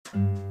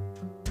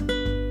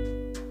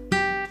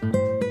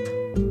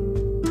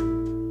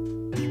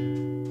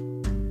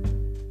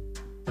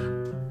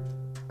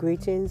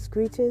Greetings,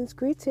 greetings,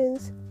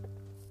 greetings.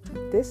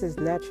 This is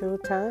Natural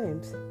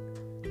Times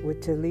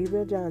with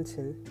Talibra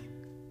Johnson,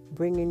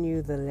 bringing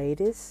you the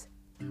latest,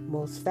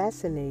 most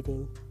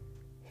fascinating,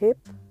 hip,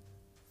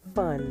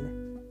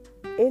 fun,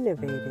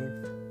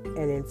 innovative,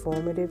 and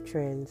informative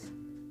trends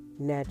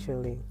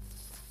naturally.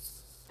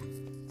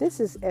 This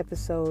is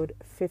episode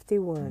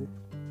 51,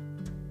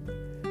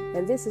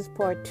 and this is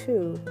part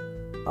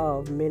 2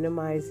 of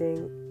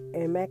Minimizing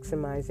and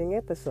Maximizing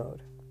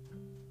episode.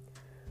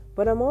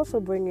 But I'm also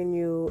bringing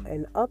you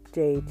an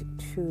update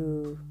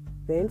to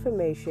the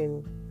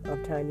information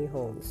of tiny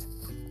homes.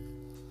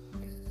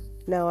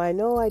 Now, I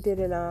know I did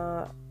an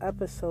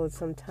episode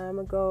some time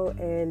ago,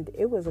 and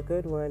it was a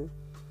good one.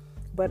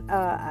 But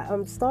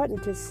I'm starting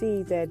to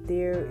see that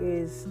there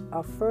is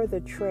a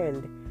further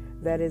trend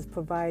that is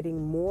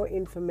providing more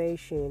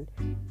information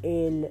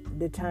in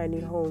the tiny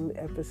home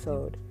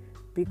episode,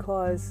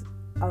 because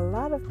a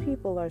lot of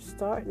people are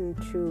starting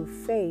to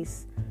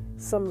face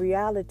some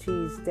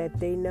realities that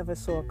they never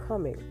saw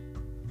coming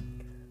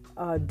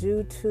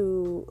due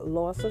to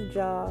loss of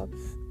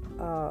jobs,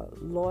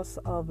 loss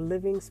of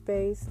living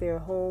space, their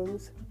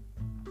homes,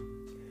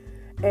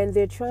 and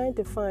they're trying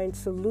to find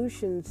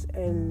solutions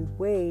and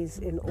ways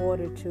in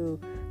order to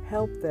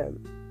help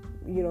them,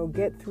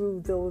 get through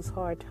those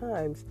hard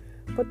times,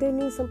 but they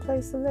need some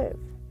place to live.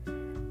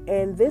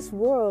 And this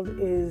world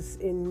is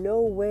in no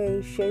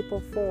way, shape,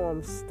 or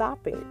form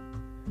stopping.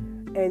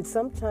 And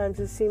sometimes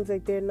it seems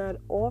like they're not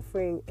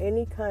offering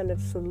any kind of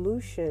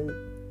solution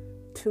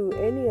to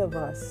any of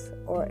us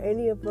or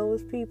any of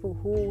those people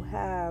who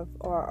have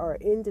or are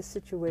in the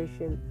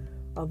situation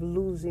of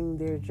losing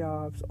their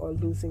jobs or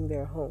losing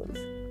their homes.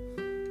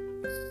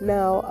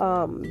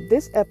 Now,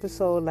 this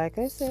episode, like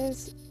I said,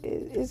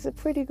 is a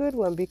pretty good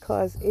one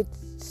because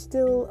it's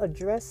still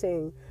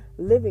addressing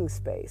living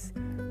space.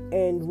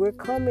 And we're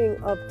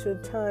coming up to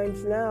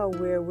times now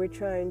where we're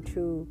trying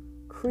to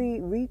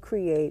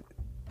recreate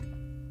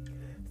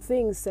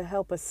things to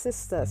help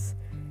assist us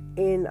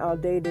in our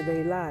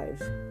day-to-day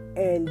lives,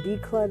 and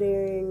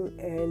decluttering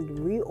and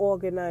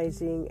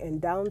reorganizing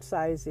and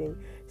downsizing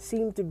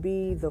seem to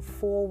be the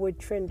forward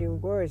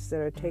trending words that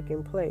are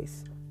taking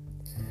place.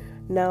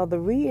 Now, the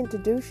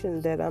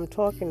reintroduction that I'm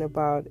talking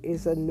about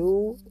is a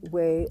new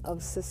way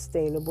of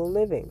sustainable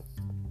living.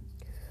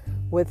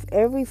 With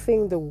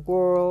everything the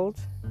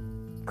world,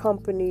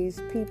 companies,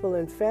 people,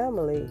 and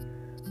family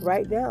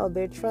right now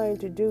they're trying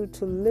to do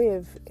to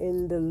live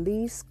in the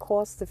least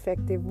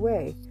cost-effective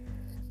way.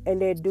 And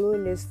they're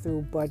doing this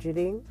through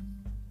budgeting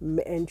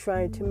and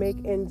trying to make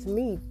ends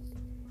meet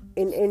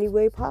in any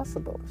way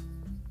possible.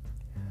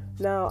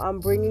 Now, I'm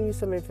bringing you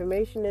some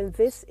information, and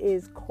this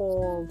is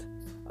called,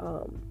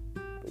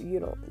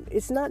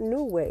 it's not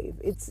new wave.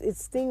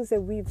 It's things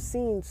that we've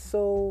seen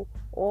so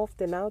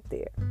often out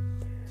there.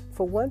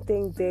 For one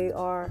thing, they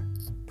are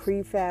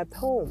prefab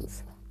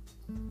homes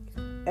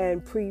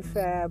and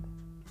prefab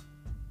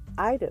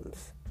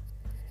items.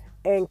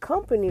 And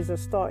companies are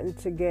starting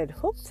to get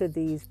hooked to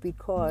these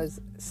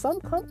because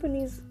some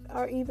companies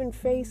are even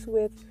faced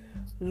with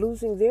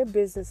losing their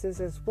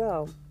businesses as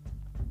well.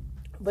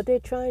 But they're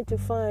trying to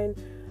find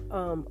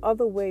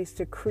other ways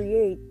to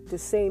create the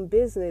same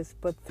business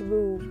but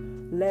through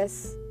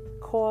less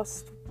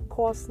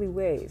costly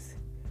ways.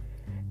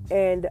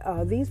 And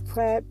these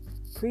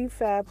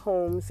prefab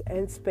homes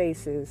and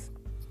spaces,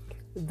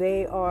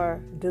 they are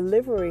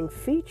delivering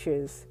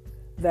features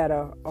that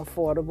are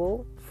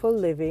affordable for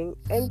living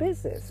and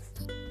business.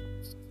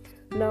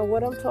 Now,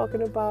 what I'm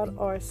talking about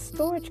are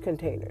storage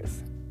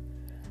containers.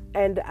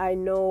 And I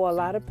know a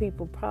lot of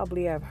people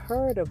probably have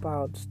heard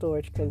about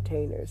storage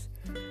containers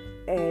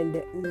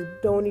and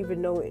don't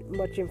even know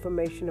much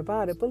information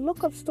about it, but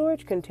look up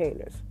storage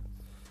containers.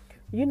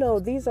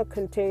 These are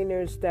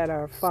containers that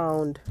are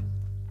found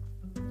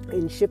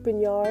in shipping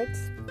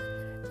yards,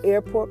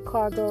 airport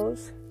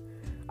cargos.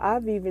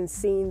 I've even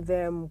seen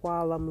them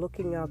while I'm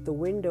looking out the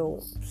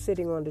window,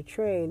 sitting on the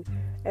train,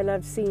 and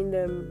I've seen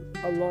them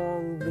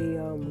along the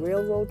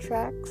railroad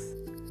tracks.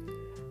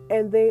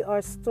 And they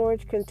are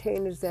storage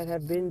containers that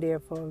have been there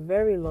for a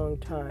very long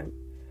time,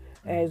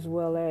 as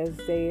well as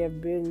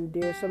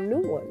there's some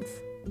new ones.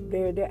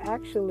 They're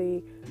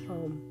actually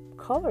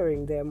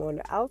coloring them on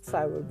the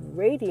outside with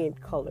radiant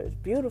colors,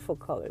 beautiful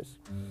colors.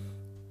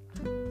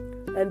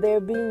 And they're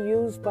being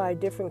used by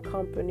different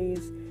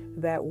companies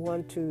that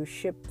want to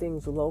ship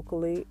things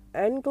locally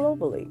and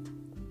globally.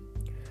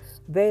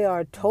 They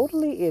are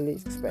totally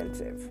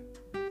inexpensive,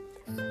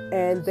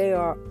 and they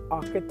are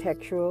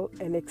architectural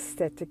and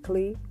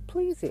aesthetically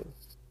pleasing.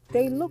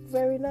 They look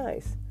very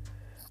nice.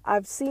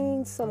 I've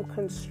seen some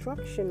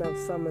construction of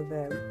some of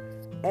them,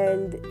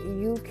 and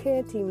you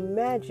can't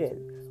imagine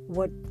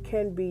what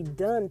can be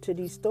done to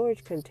these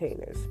storage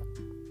containers.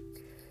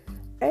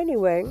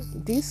 Anyway,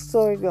 these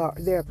storage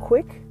they're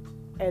quick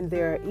and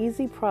they're an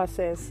easy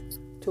process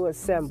to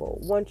assemble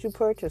once you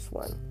purchase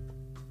one.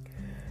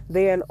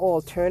 They're an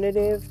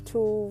alternative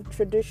to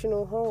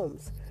traditional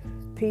homes.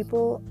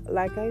 People,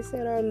 like I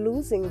said, are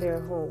losing their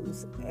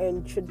homes.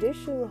 And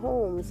traditional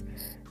homes,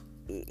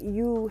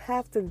 you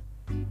have to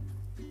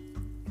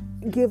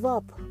give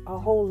up a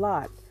whole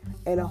lot.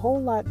 And a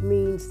whole lot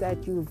means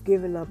that you've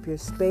given up your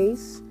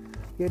space,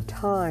 your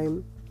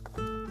time,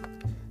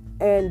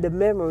 and the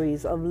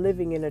memories of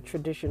living in a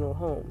traditional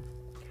home.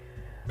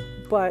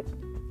 But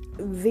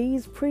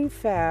these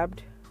prefabbed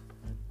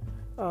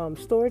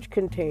storage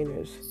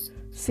containers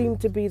seem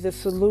to be the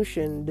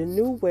solution, the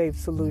new wave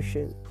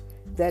solution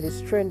that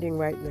is trending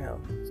right now.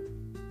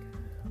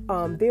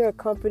 There are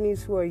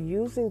companies who are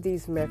using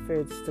these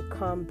methods to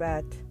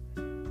combat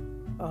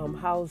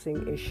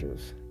housing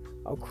issues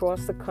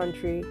across the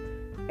country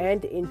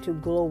and into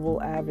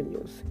global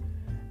avenues.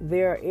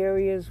 There are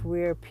areas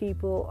where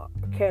people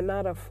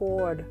cannot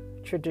afford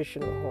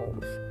traditional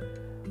homes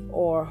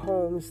or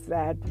homes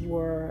that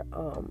were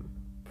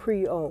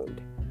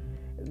pre-owned.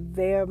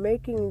 They're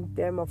making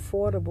them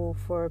affordable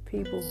for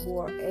people who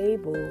are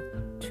able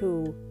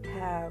to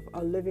have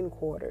a living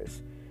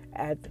quarters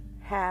at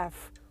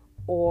half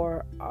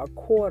or a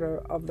quarter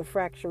of the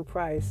fraction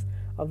price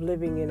of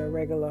living in a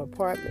regular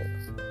apartment.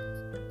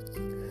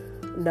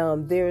 Now,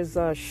 there's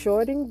a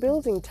shorting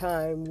building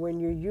time when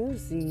you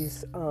use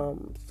these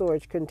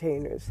storage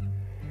containers,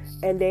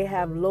 and they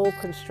have low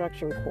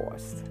construction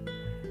costs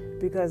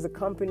because the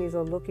companies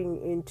are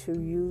looking into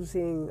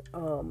using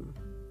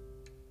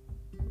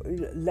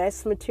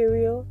less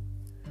material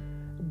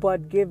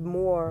but give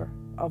more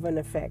of an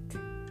effect,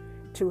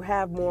 to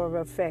have more of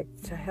an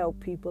effect to help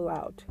people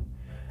out.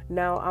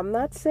 Now, I'm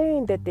not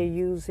saying that they're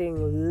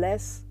using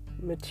less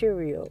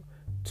material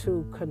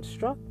to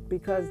construct,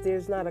 because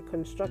there's not a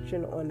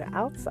construction on the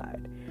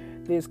outside.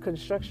 There's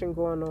construction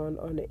going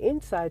on the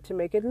inside to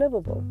make it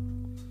livable.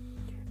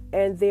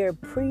 And they're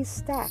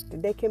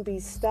pre-stacked. They can be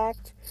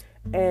stacked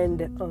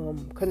and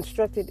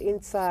constructed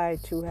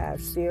inside to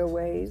have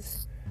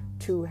stairways,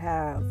 to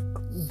have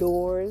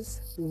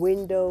doors,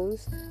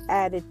 windows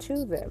added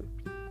to them.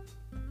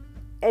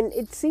 And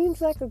it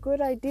seems like a good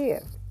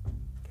idea.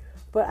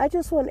 But I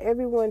just want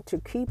everyone to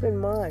keep in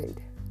mind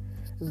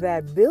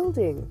that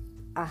building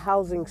a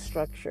housing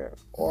structure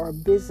or a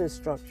business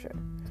structure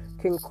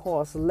can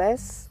cost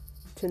less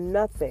to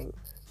nothing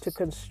to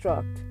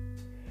construct.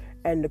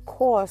 And the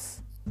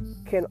cost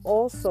can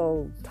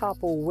also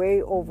topple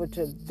way over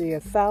to their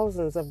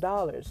thousands of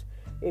dollars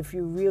if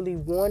you really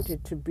want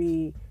it to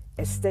be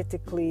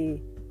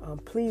aesthetically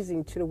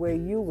pleasing to the way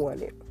you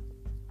want it.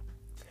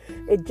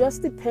 It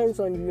just depends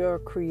on your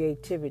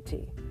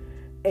creativity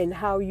and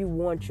how you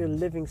want your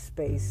living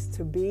space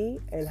to be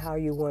and how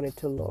you want it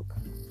to look.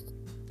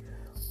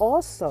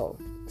 Also,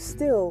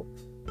 still,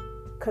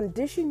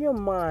 condition your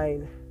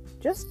mind.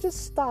 Just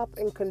stop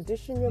and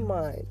condition your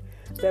mind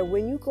that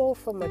when you go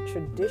from a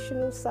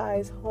traditional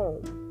size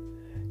home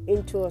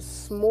into a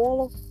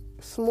small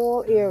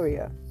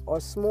area or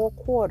small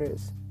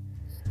quarters,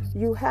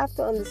 you have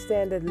to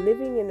understand that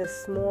living in a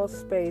small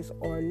space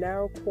or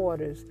narrow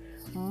quarters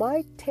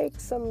might take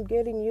some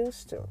getting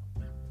used to,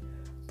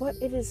 but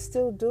it is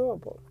still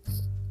durable.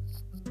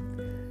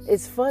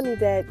 It's funny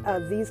that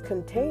these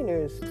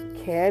containers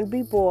can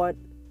be bought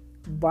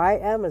by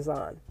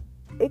Amazon.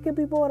 It can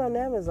be bought on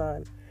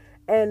Amazon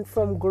and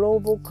from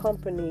global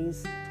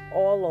companies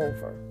all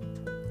over.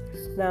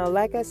 Now,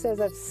 like I said,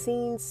 I've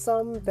seen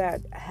some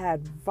that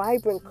had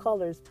vibrant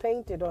colors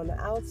painted on the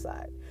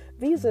outside.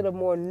 These are the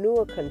more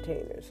newer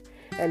containers.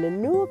 And the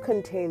newer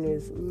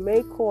containers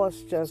may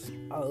cost just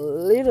a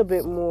little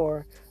bit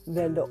more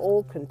than the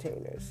old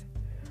containers.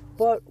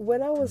 But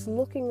when I was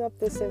looking up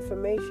this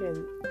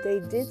information, they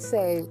did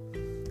say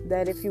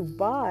that if you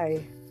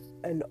buy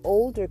an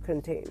older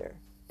container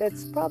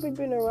that's probably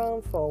been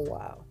around for a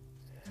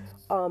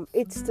while,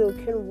 it still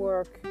can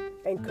work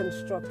and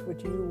construct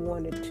what you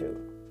want it to.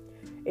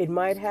 It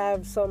might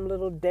have some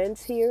little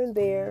dents here and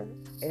there,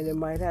 and it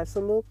might have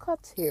some little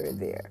cuts here and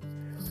there,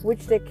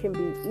 which they can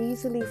be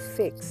easily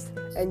fixed,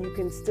 and you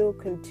can still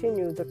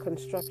continue the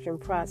construction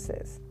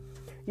process.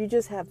 You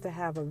just have to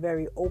have a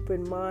very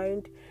open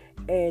mind,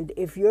 and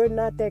if you're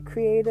not that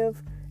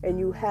creative and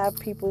you have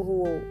people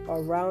who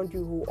are around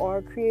you who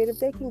are creative,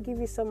 they can give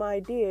you some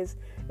ideas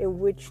in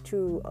which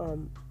to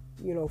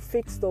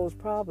fix those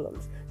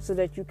problems so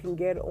that you can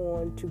get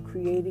on to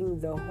creating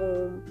the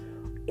home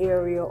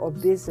area or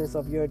business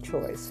of your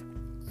choice.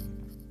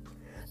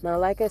 Now,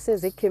 like I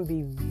said, it can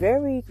be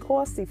very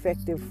cost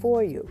effective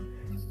for you.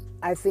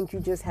 I think you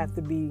just have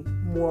to be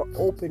more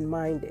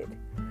open-minded.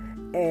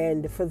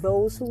 And for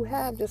those who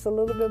have just a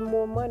little bit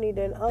more money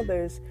than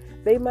others,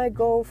 they might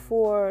go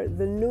for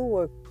the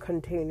newer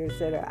containers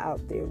that are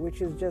out there,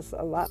 which is just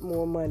a lot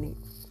more money.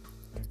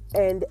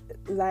 And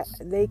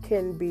they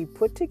can be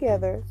put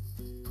together,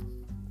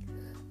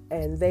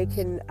 and they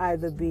can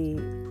either be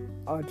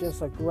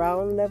just a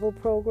ground level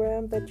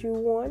program that you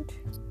want,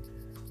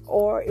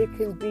 or it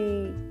can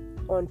be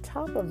on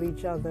top of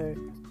each other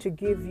to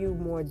give you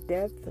more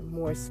depth,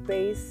 more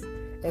space,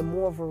 and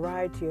more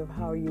variety of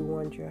how you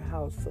want your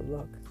house to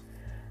look.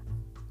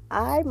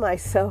 I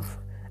myself,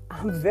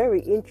 I'm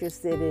very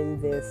interested in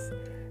this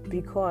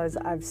because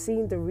I've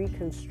seen the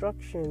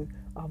reconstruction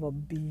of a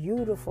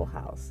beautiful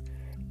house.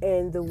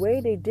 And the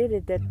way they did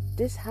it, that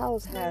this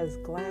house has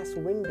glass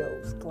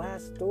windows,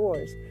 glass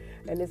doors,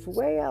 and it's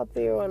way out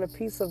there on a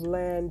piece of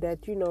land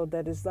that,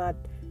 that is not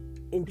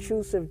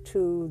intrusive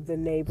to the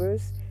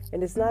neighbors.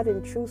 And it's not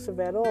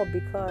intrusive at all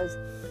because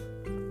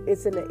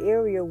it's in an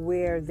area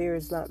where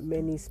there's not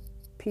many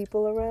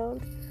people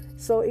around.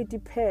 So it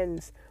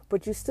depends,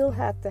 but you still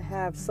have to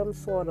have some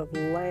sort of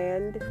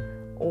land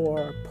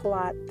or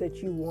plot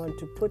that you want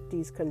to put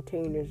these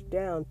containers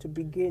down to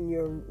begin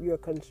your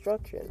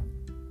construction.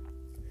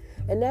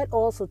 And that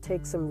also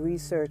takes some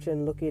research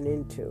and looking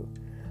into.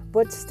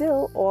 But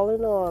still, all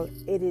in all,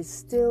 it is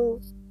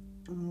still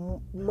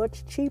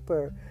much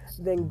cheaper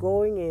than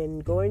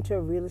going to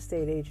a real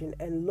estate agent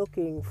and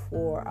looking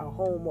for a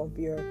home of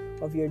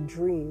your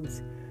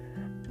dreams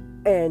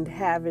and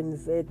having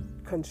it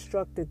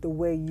constructed the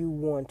way you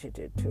wanted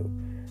it to.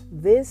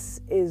 This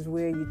is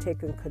where you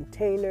take a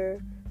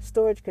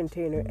storage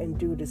container, and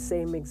do the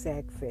same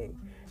exact thing.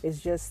 It's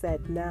just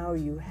that now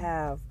you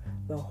have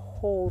the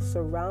whole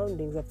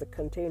surroundings of the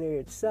container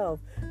itself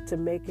to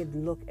make it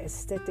look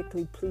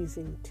aesthetically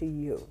pleasing to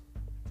you.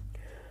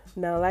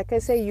 Now, like I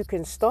say, you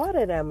can start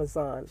at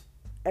Amazon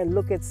and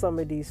look at some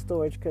of these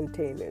storage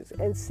containers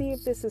and see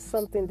if this is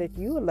something that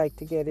you would like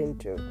to get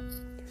into.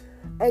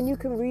 And you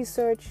can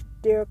research.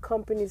 There are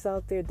companies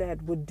out there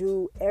that would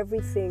do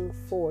everything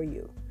for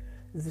you,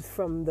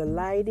 from the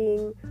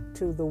lighting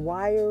to the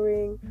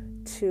wiring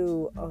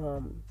to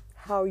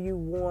how you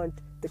want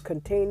the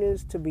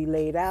containers to be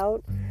laid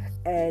out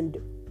and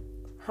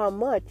how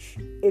much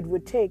it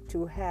would take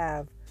to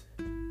have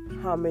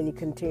how many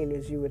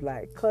containers you would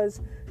like.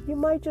 Because you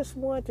might just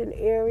want an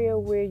area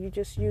where you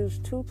just use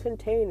 2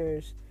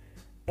 containers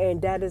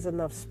and that is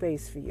enough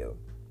space for you.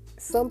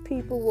 Some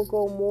people will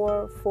go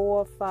more,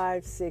 4,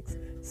 5, 6,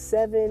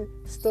 7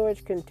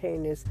 storage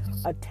containers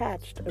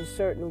attached a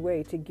certain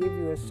way to give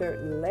you a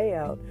certain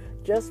layout,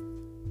 just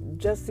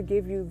to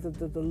give you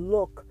the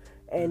look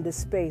and the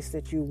space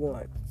that you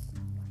want.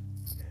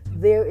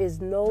 There is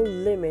no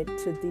limit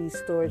to these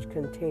storage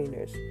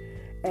containers,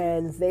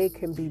 and they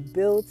can be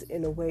built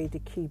in a way to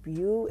keep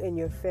you and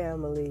your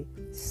family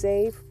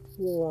safe,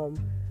 warm,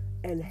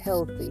 and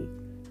healthy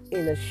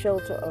in a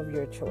shelter of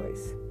your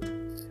choice.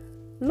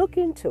 Look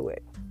into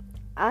it.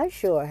 I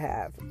sure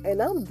have,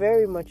 and I'm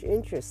very much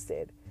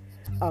interested.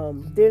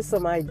 There's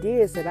some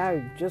ideas that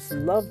I just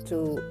love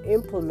to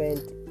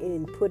implement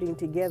in putting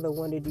together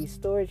one of these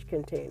storage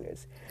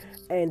containers.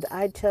 And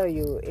I tell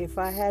you, if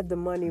I had the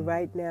money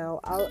right now,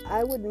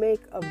 I would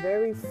make a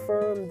very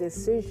firm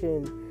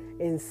decision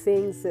in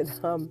things that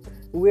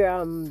where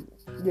I'm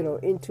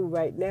into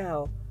right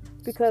now,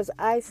 because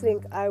I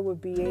think I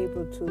would be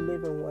able to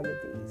live in one of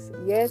these.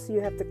 Yes, you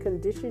have to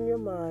condition your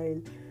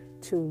mind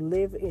to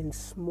live in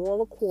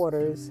smaller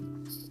quarters,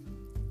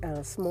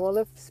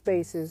 smaller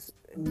spaces.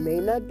 It may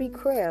not be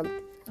cramped,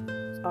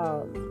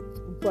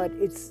 but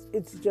it's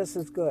just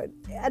as good.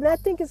 And I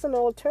think it's an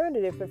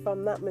alternative, if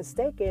I'm not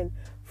mistaken,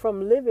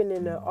 from living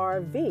in an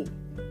RV.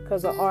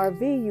 Because an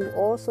RV, you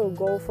also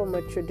go from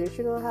a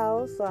traditional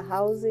house, a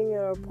housing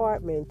or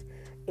apartment,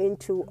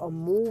 into a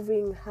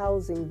moving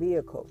housing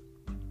vehicle.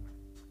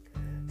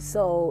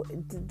 So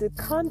the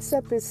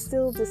concept is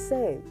still the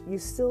same. You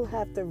still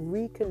have to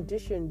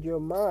recondition your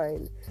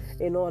mind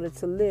in order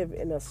to live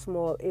in a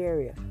small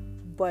area.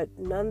 But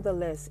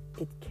nonetheless,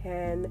 it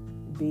can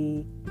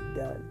be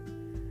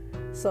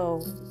done.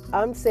 So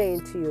I'm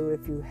saying to you,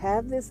 if you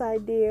have this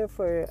idea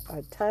for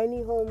a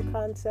tiny home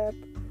concept,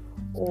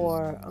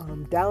 or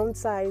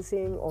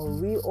downsizing or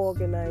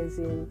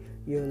reorganizing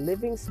your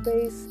living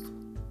space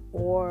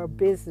or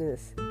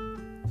business,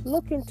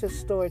 look into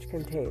storage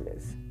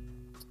containers.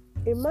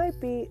 It might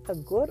be a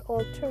good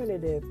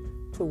alternative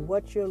to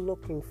what you're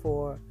looking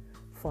for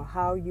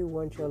how you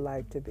want your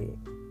life to be.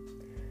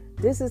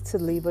 This is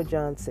Taliba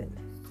Johnson,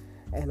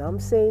 and I'm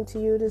saying to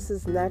you, this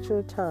is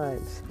Natural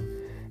Times.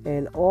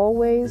 And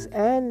always,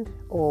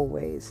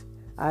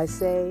 I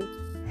say,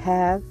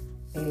 have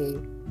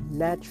a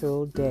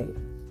natural day.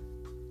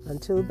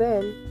 Until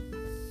then,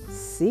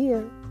 see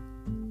ya.